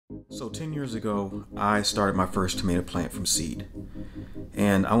So 10 years ago, I started my first tomato plant from seed.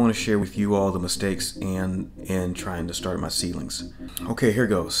 And I want to share with you all the mistakes in trying to start my seedlings. Okay, here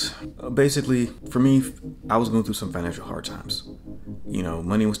goes. Basically, for me, I was going through some financial hard times. You know,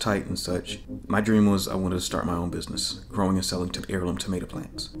 money was tight and such. My dream was I wanted to start my own business, growing and selling heirloom tomato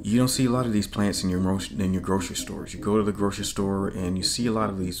plants. You don't see a lot of these plants in your grocery stores. You go to the grocery store and you see a lot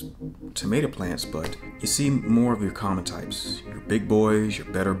of these tomato plants, but you see more of your common types. Your big boys, your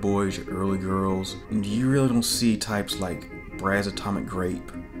better boys, your early girls. You really don't see types like Brad's Atomic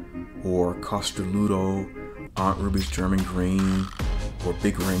Grape or Costa Ludo, Aunt Ruby's German Green, or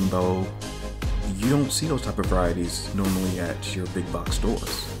Big Rainbow. You don't see those type of varieties normally at your big box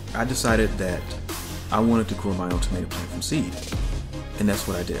stores. I decided that I wanted to grow my own tomato plant from seed, and that's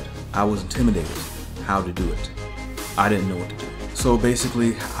what I did. I was intimidated how to do it. I didn't know what to do. So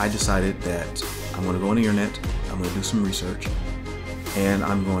basically, I decided that I'm going to go on the internet, I'm going to do some research, and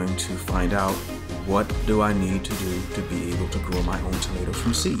I'm going to find out what do I need to do to be able to grow my own tomatoes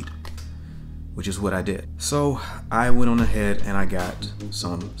from seed, which is what I did. So I went on ahead and I got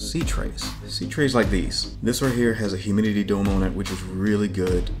some seed trays. Seed trays like these. This right here has a humidity dome on it, which is really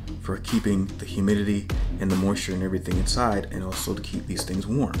good for keeping the humidity and the moisture and everything inside, and also to keep these things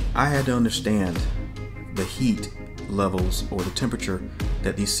warm. I had to understand the heat levels or the temperature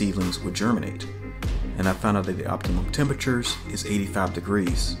that these seedlings would germinate. And I found out that the optimum temperatures is 85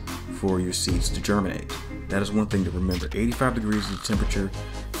 degrees for your seeds to germinate. That is one thing to remember. 85 degrees is the temperature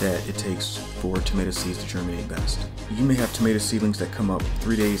that it takes for tomato seeds to germinate best. You may have tomato seedlings that come up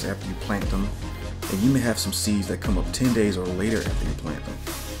 3 days after you plant them, and you may have some seeds that come up 10 days or later after you plant them.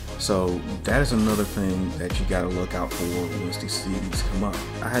 So that is another thing that you gotta look out for once these seedlings come up.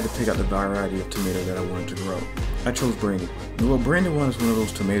 I had to pick out the variety of tomato that I wanted to grow. I chose Brandywine. Well, Brandywine is one of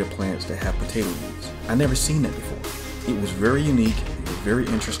those tomato plants that have potato leaves. I never seen that before. It was very unique, it was very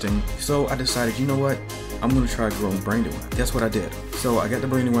interesting. So I decided, you know what? I'm gonna try growing Brandywine. That's what I did. So I got the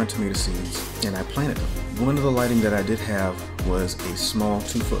Brandywine tomato seeds and I planted them. One of the lighting that I did have was a small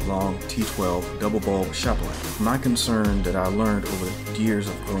 2-foot long T12 double bulb shop light. My concern that I learned over the years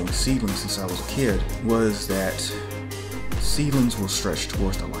of growing seedlings since I was a kid was that seedlings will stretch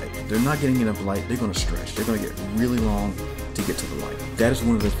towards the light. If they're not getting enough light, they're gonna stretch. They're gonna get really long to get to the light. That is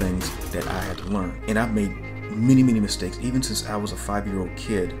one of the things that I had to learn. And I've made many mistakes, even since I was a 5-year-old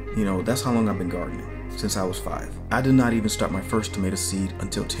kid. You know, that's how long I've been gardening, since I was 5. I did not even start my first tomato seed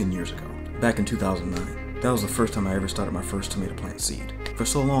until 10 years ago, back in 2009. That was the first time I ever started my first tomato plant seed. For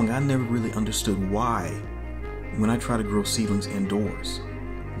so long, I never really understood why, when I try to grow seedlings indoors,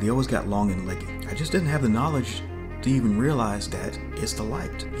 they always got long and leggy. I just didn't have the knowledge to even realize that it's the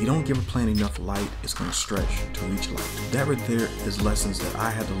light. You don't give a plant enough light, it's gonna stretch to reach light. That right there is lessons that I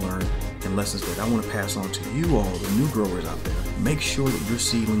had to learn, and lessons that I want to pass on to you all, the new growers out there. Make sure that your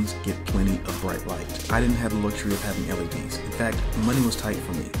seedlings get plenty of bright light. I didn't have the luxury of having LEDs. In fact, money was tight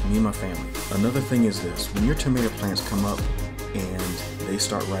for me and my family. Another thing is this: when your tomato plants come up and they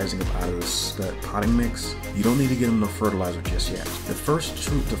start rising up out of that potting mix, you don't need to get them no fertilizer just yet. The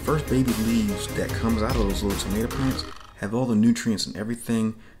first baby leaves that comes out of those little tomato plants have all the nutrients and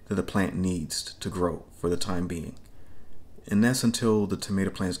everything that the plant needs to grow for the time being. And that's until the tomato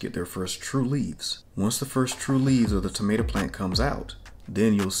plants get their first true leaves. Once the first true leaves of the tomato plant comes out,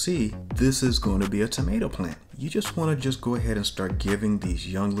 then you'll see this is going to be a tomato plant. You just want to go ahead and start giving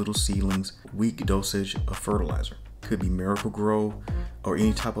these young little seedlings weak dosage of fertilizer. Could be Miracle Grow or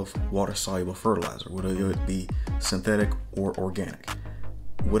any type of water-soluble fertilizer, whether it be synthetic or organic.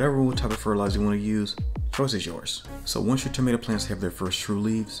 Whatever type of fertilizer you want to use, choice is yours. So once your tomato plants have their first true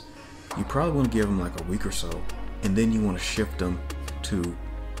leaves, you probably want to give them like a week or so, and then you want to shift them to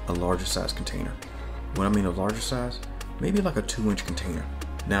a larger size container. When I mean a larger size, maybe like a 2-inch container.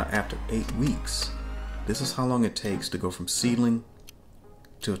 Now after 8 weeks, this is how long it takes to go from seedling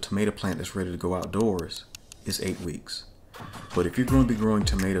to a tomato plant that's ready to go outdoors. Is 8 weeks. But if you're going to be growing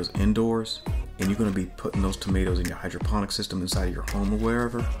tomatoes indoors and you're going to be putting those tomatoes in your hydroponic system inside of your home or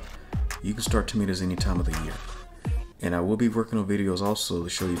wherever, you can start tomatoes any time of the year. And I will be working on videos also to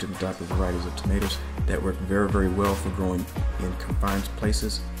show you different type of varieties of tomatoes that work very well for growing in confined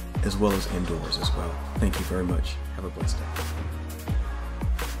places as well as indoors as well. Thank you very much. Have a blessed day.